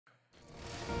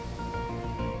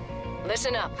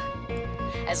Listen up.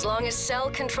 As long as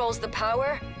C.E.L.L controls the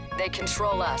power, they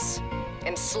control us.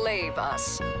 Enslave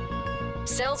us.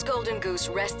 C.E.L.'s Golden Goose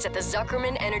rests at the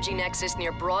Zuckerman Energy Nexus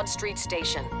near Broad Street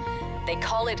Station. They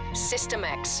call it System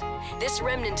X. This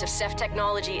remnant of Ceph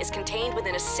technology is contained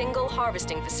within a single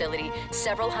harvesting facility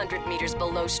several hundred meters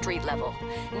below street level.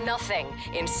 Nothing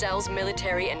in C.E.L.'s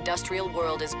military-industrial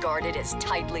world is guarded as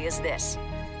tightly as this.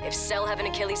 If C.E.L.L have an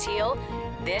Achilles heel,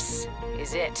 this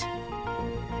is it.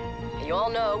 You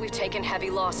all know we've taken heavy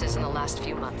losses in the last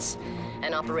few months,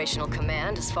 and operational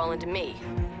command has fallen to me.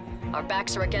 Our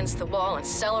backs are against the wall and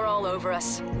C.E.L.L are all over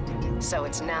us, so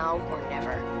it's now or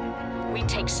never. We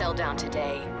take C.E.L.L down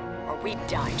today, or we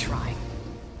die trying.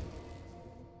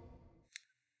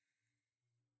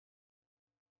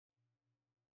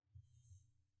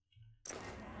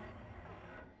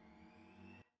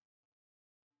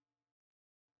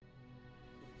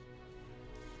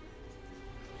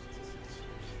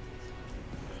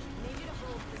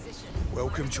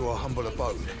 Welcome to our humble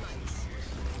abode.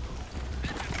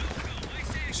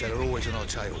 C.E.L.L are always on our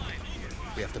tail.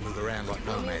 We have to move around like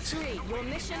nomads. Your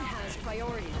mission has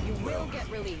priority. You will get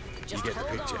relief. Just you get the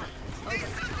hold picture. On. Over.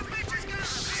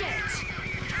 Shit!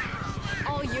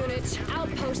 All units,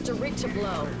 outpost to rig to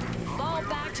blow. Fall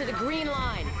back to the green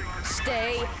line.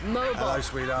 Stay mobile. Hello,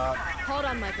 sweetheart. Hold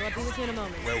on, Michael. I'll be with you in a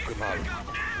moment. Welcome home.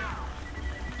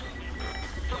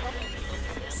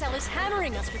 C.E.L.L is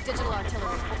hammering us with digital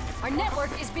artillery. Our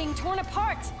network is being torn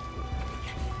apart.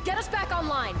 Get us back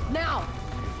online, now!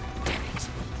 Damn it.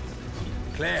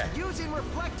 Claire. Using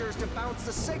reflectors to bounce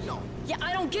the signal. Yeah,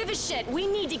 I don't give a shit. We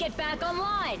need to get back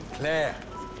online. Claire.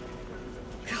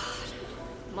 God.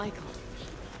 Michael.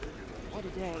 What a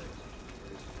day.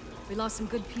 We lost some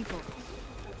good people.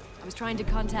 I was trying to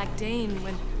contact Dane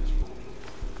when...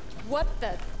 What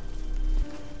the...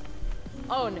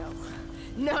 Oh, no.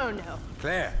 No.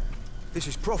 Claire, this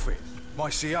is Prophet, my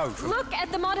CO from... Look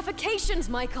at the modifications,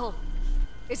 Michael!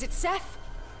 Is it Ceph?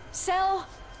 C.E.L.L?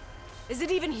 Is it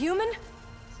even human?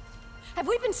 Have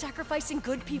we been sacrificing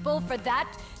good people for that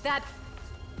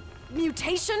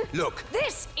mutation? Look!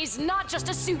 This is not just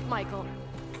a suit, Michael!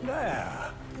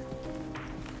 Claire.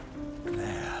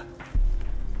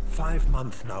 5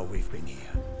 months now we've been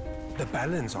here. The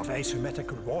balance of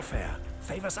asymmetrical warfare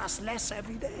favors us less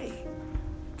every day.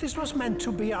 This was meant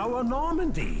to be our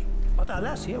Normandy. But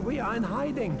alas, here we are in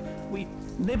hiding. We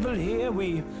nibble here,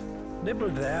 we nibble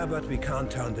there, but we can't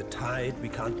turn the tide, we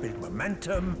can't build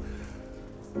momentum.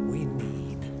 We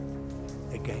need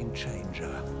a game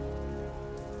changer.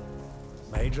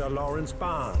 Major Lawrence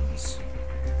Barnes.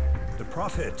 The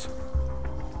Prophet.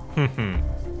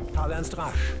 Karl Ernst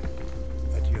Rasch.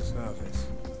 At your service.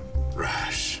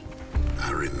 Rasch. I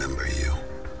remember you.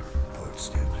 Hold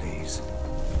still, please.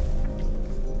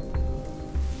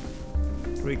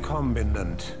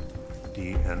 Recombinant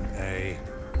DNA.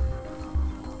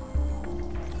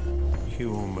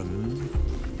 Human.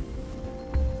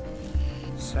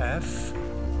 Ceph.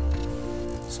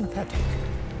 Synthetic.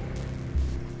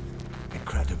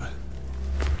 Incredible.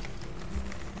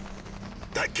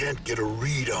 I can't get a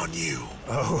read on you.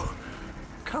 Oh,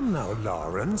 come now,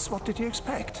 Lawrence. What did you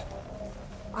expect?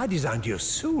 I designed your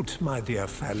suit, my dear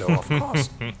fellow, of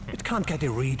course. It can't get a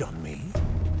read on me.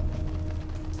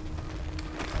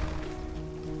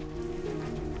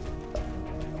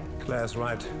 Claire's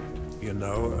right. You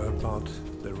know about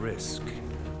the risk.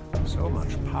 So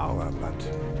much power, but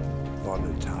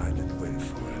volatile and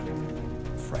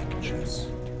willful. Fractures.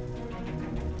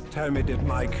 Tell me, did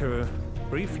Michael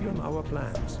brief you on our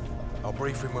plans? I'll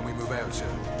brief him when we move out, sir.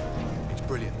 It's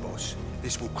brilliant, boss.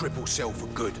 This will cripple C.E.L.L for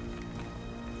good.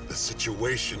 The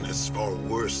situation is far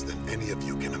worse than any of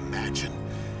you can imagine.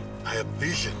 I have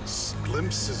visions,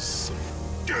 glimpses of...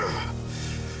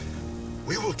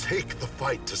 We will take the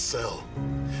fight to C.E.L.L.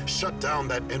 Shut down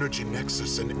that energy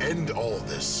nexus and end all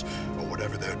this, or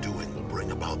whatever they're doing will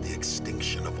bring about the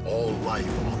extinction of all life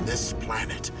on this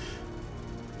planet.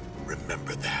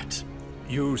 Remember that.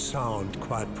 You sound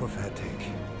quite prophetic.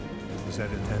 Is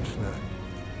that intentional?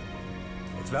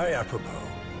 It's very apropos.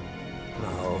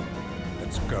 Now,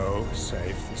 let's go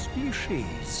save the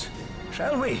species.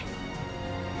 Shall we?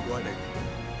 Right then.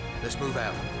 Let's move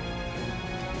out.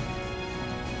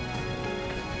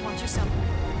 Watch yourself.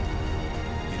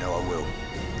 You know I will.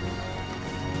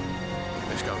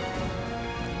 Let's go.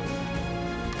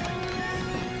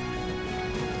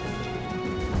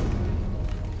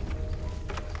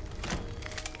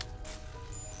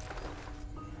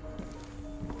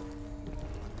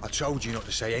 I told you not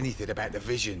to say anything about the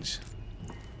visions.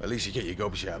 At least you get your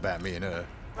gobshite about me and her.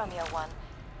 Romeo 1,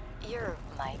 your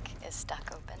mic is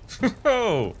stuck open.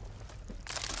 Oh!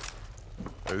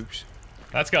 Oops.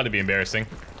 That's got to be embarrassing.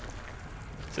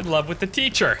 He's in love with the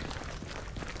teacher.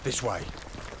 This way.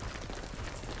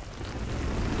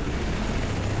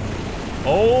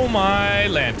 Oh my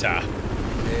Lanta.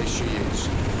 There she is.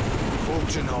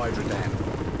 Fulton Hydra Dam.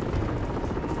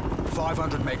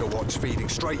 500 megawatts feeding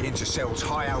straight into C.E.L.'s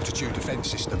high-altitude defense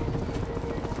system.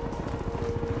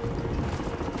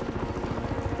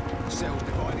 C.E.L.'s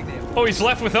dividing their... Oh, he's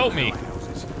left without me.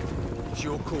 It's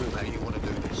your call how you want to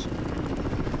do this.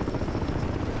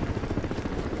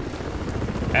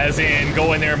 As in,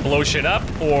 go in there and blow shit up,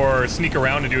 or sneak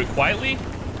around and do it quietly?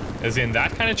 As in,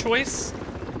 that kind of choice?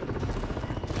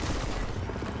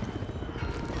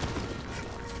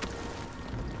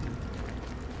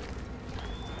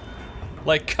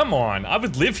 Like, come on, I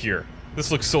would live here.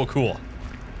 This looks so cool.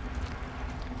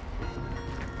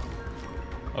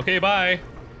 Okay, bye.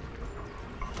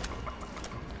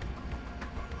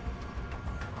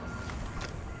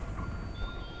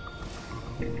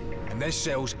 And there's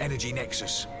C.E.L.'s energy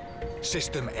nexus.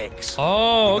 System X.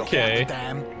 Oh, We've got okay. the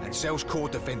dam, and C.E.L.'s core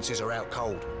defenses are out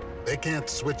cold. They can't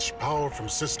switch power from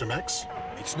System X?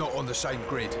 It's not on the same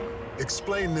grid.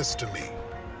 Explain this to me.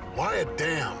 Why a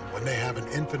dam when they have an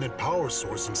infinite power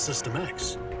source in System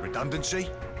X? Redundancy?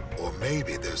 Or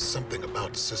maybe there's something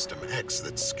about System X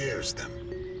that scares them.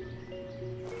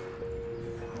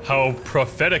 How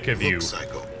prophetic of you. Look,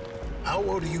 Psycho, how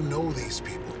well do you know these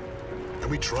people? Can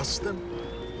we trust them?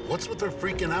 What's with her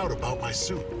freaking out about my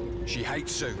suit? She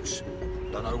hates suits.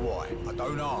 Don't know why. I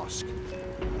don't ask.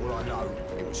 All I know,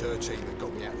 it was her team that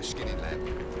got me out of the skinning lamp.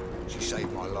 She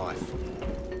saved my life.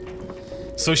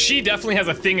 So she definitely has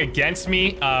a thing against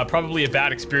me. Probably a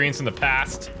bad experience in the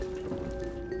past.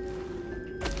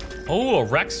 Oh, a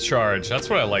Rex charge. That's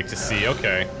what I like to see.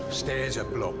 Okay. Stairs are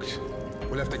blocked.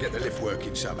 We'll have to get the lift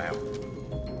working somehow.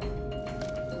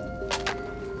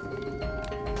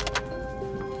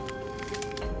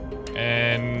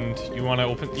 And you want to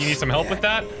open... You need some help with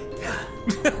that?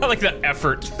 I like that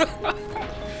effort.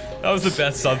 That was the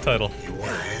best subtitle. You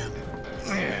want a hand?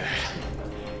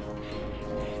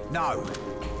 No.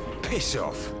 Piss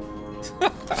off.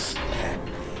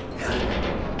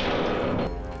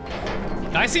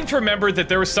 I seem to remember that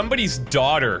there was somebody's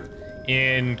daughter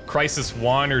in Crysis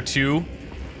 1 or 2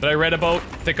 that I read about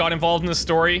that got involved in the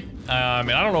story.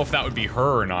 And I don't know if that would be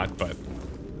her or not, but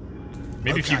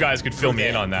maybe if you guys could fill me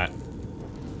in on that.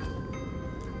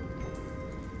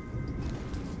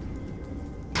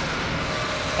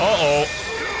 Uh-oh.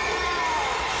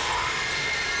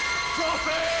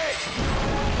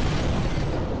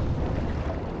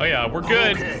 Oh yeah, we're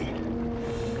good. Okay.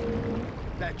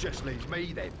 That just leaves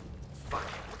me then. Fuck.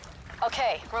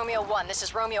 Okay, Romeo 1, this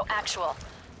is Romeo Actual.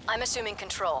 I'm assuming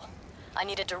control. I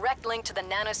need a direct link to the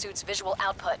nanosuit's visual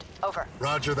output. Over.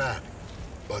 Roger that.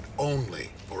 But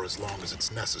only for as long as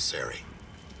it's necessary.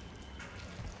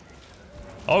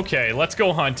 Okay, let's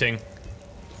go hunting.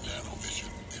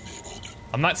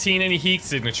 I'm not seeing any heat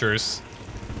signatures.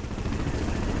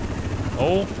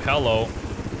 Oh, hello.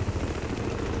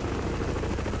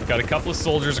 Got a couple of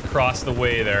soldiers across the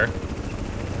way there.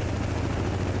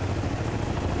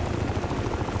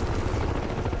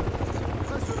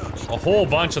 A whole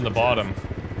bunch on the bottom.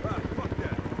 Fuck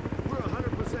that. We're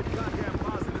 100% goddamn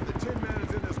positive the Tin Man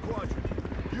is in this quadrant.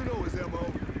 You know his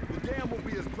MO. The dam will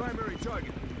be his primary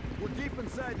target. We're deep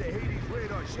inside the Hades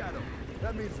radar shadow.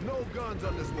 That means no guns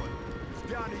on this one. It's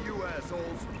down to you,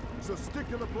 assholes. So stick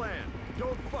to the plan.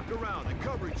 Don't fuck around and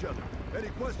cover each other. Any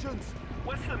questions?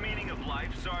 What's the meaning of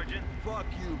life, Sergeant? Fuck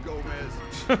you, Gomez.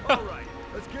 All right,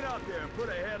 let's get out there and put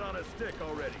a head on a stick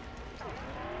already.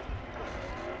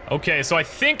 Okay, so I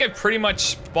think I've pretty much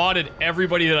spotted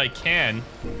everybody that I can.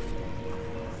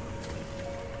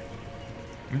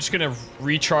 I'm just gonna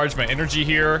recharge my energy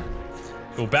here,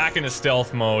 go back into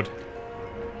stealth mode,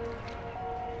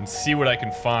 and see what I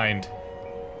can find.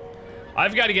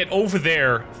 I've got to get over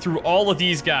there through all of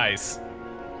these guys.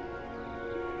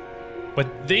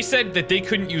 But they said that they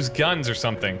couldn't use guns or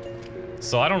something.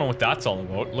 So I don't know what that's all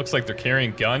about. Looks like they're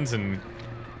carrying guns and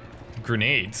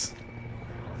grenades.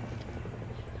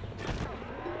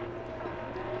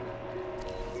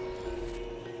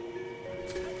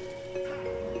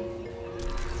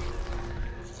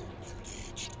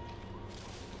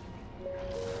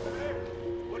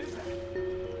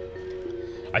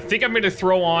 I think I'm gonna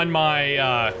throw on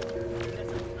my,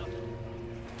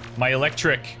 my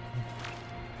electric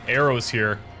arrows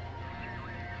here.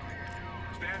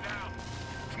 Stand down.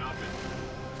 It's nothing.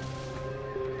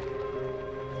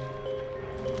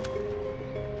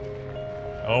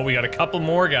 Oh, we got a couple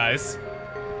more guys.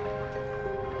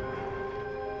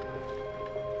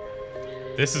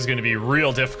 This is gonna be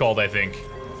real difficult, I think.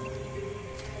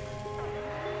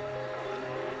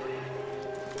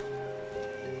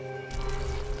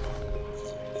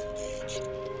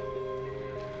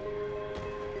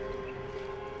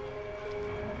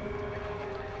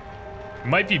 It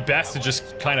might be best to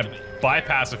just kind of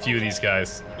bypass a few of these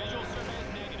guys. Visual survey is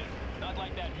negative. Not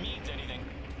like that means anything.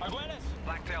 Arguelles?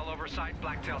 Blacktail oversight,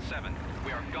 Blacktail 7.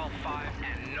 We are Gulf 5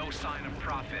 and no sign of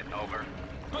profit, over.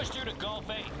 Pushed you to Gulf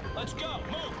 8. Let's go.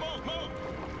 Move,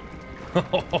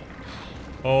 move, move.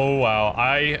 Oh, wow.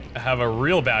 I have a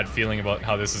real bad feeling about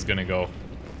how this is gonna go.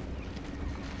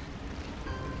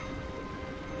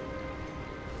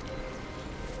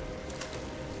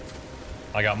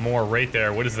 I got more right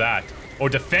there. What is that? Oh,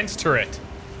 defense turret.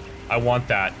 I want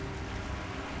that.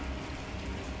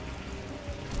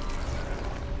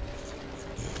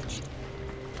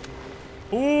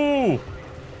 Ooh.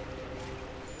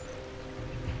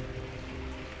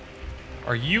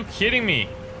 Are you kidding me?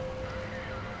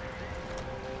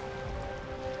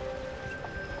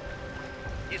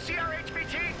 You see our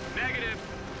HVT? Negative.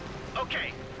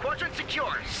 Okay, quadrant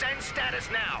secure. Send status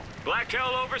now.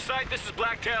 Blacktail oversight, this is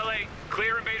Blacktail 8.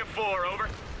 Clear in Beta 4, over.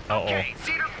 Okay,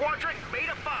 Cedar quadrant,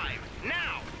 Beta 5.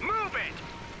 Now, move it!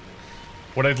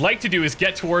 What I'd like to do is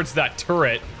get towards that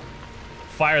turret,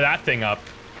 fire that thing up.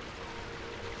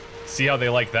 See how they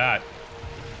like that.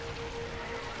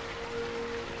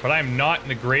 But I'm not in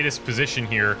the greatest position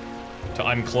here to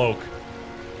uncloak.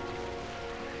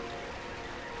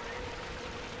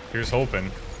 Here's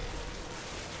hoping.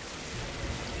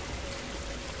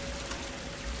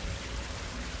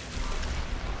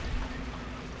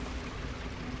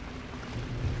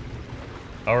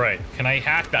 Alright, can I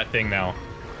hack that thing now?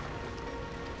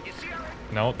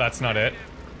 No, that's not it.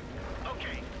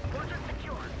 Okay, quadrant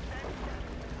secure.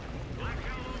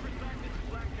 Blacktail oversight, this is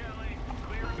Blacktail 8.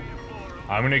 Clear in Beta 4,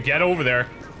 over. I'm gonna get over there.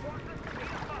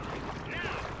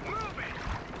 Now, move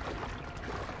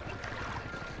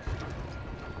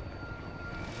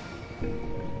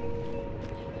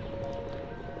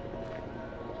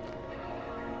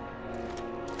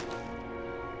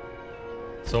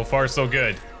it! So far, so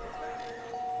good.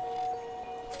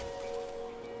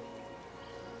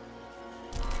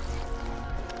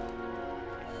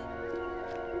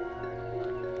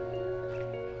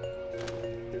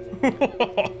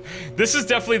 This is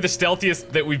definitely the stealthiest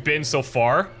that we've been so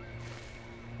far.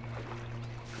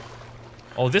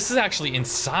 Oh, this is actually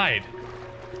inside.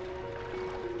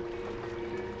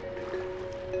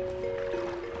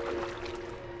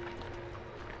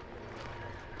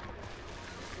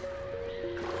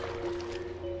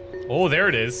 Oh, there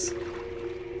it is.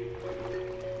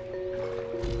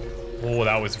 Oh,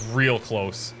 that was real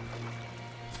close.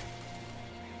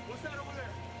 What's that over there?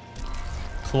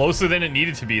 Closer than it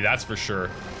needed to be, that's for sure.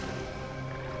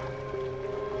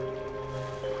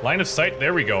 Line of sight,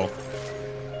 there we go.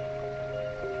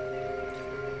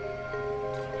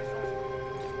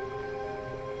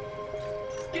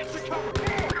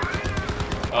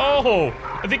 Oh,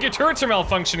 I think your turrets are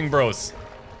malfunctioning, bros.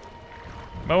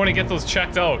 Might want to get those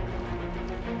checked out.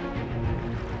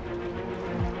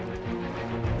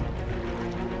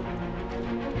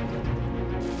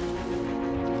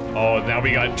 Oh, now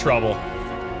we got trouble.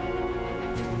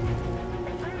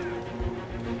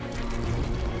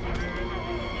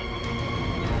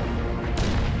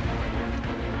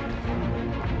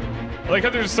 I like how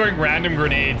they're just throwing random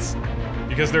grenades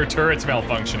because their turret's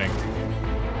malfunctioning.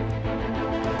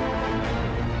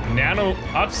 Nano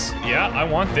ups? Yeah, I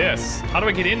want this. How do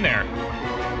I get in there?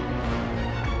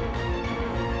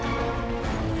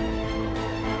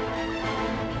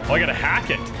 Oh, I gotta hack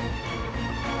it.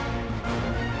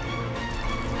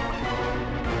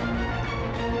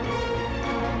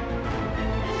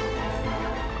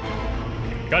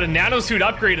 Got a nanosuit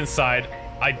upgrade inside.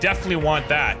 I definitely want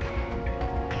that.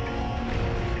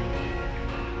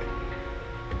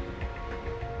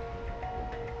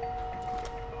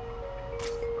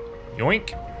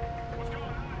 Yoink.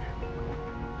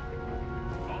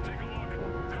 I'll take a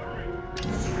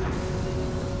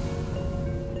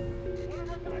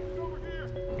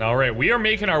look. Alright, we are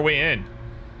making our way in.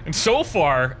 And so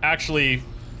far, actually,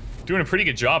 doing a pretty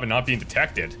good job of not being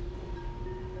detected.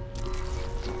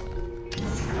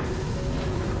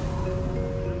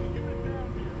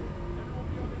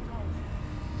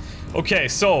 Okay,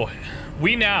 so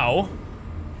we now...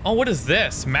 Oh, what is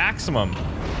this? Maximum.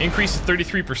 Increase to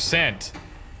 33%.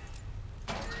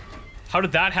 How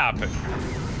did that happen?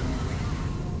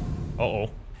 Uh-oh.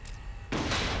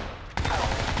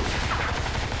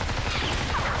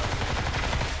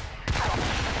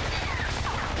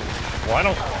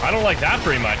 Well, I don't like that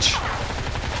very much.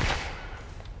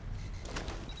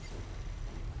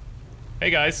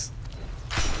 Hey, guys.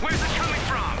 Where's it coming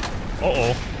from?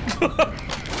 Uh-oh.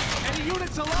 Any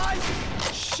units alive?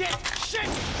 Shit! Shit!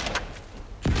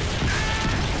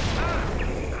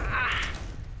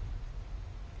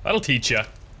 That'll teach ya.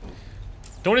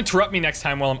 Don't interrupt me next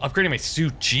time while I'm upgrading my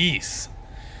suit. Jeez.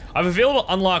 I've available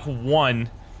unlock 1.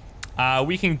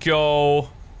 We can go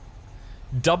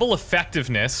double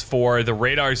effectiveness for the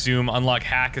radar zoom, unlock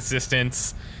hack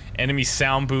assistance, enemy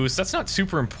sound boost. That's not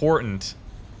super important.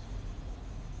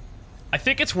 I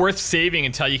think it's worth saving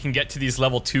until you can get to these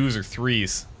level 2s or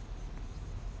 3s.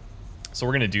 So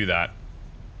we're gonna do that.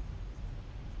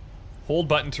 Hold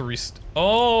button to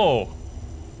oh!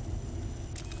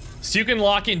 So you can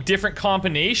lock in different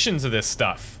combinations of this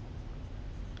stuff.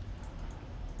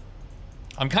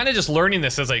 I'm kind of just learning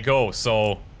this as I go,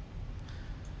 so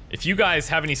if you guys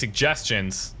have any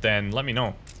suggestions, then let me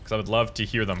know, because I would love to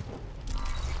hear them.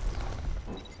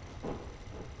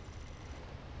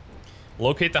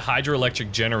 Locate the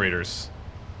hydroelectric generators.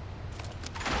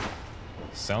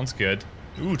 Sounds good.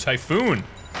 Ooh, Typhoon.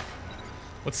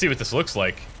 Let's see what this looks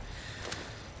like.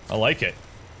 I like it.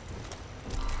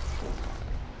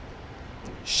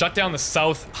 Shut down the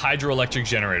south hydroelectric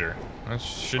generator. That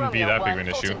shouldn't be that big of an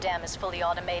issue. Fulton Dam is fully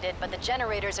automated, but the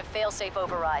generators have fail-safe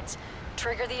overrides.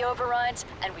 Trigger the overrides,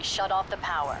 and we shut off the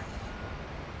power.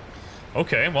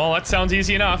 Okay, well, that sounds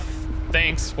easy enough.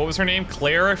 Thanks. What was her name?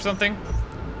 Claire or something?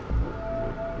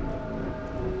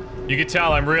 You could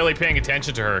tell I'm really paying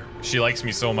attention to her. She likes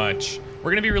me so much.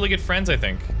 We're gonna be really good friends, I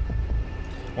think.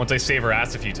 Once I save her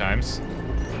ass a few times.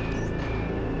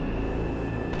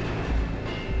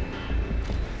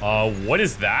 What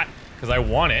is that? Because I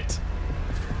want it.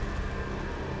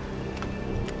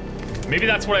 Maybe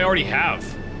that's what I already have.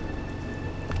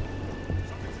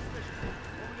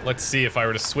 Let's see if I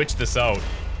were to switch this out.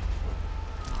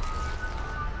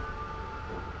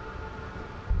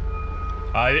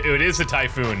 It is a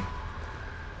Typhoon.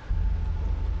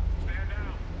 Stand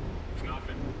down. It's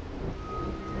nothing.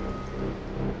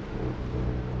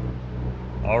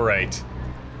 All right.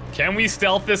 Can we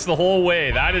stealth this the whole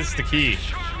way? That is the key.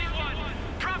 Sharp.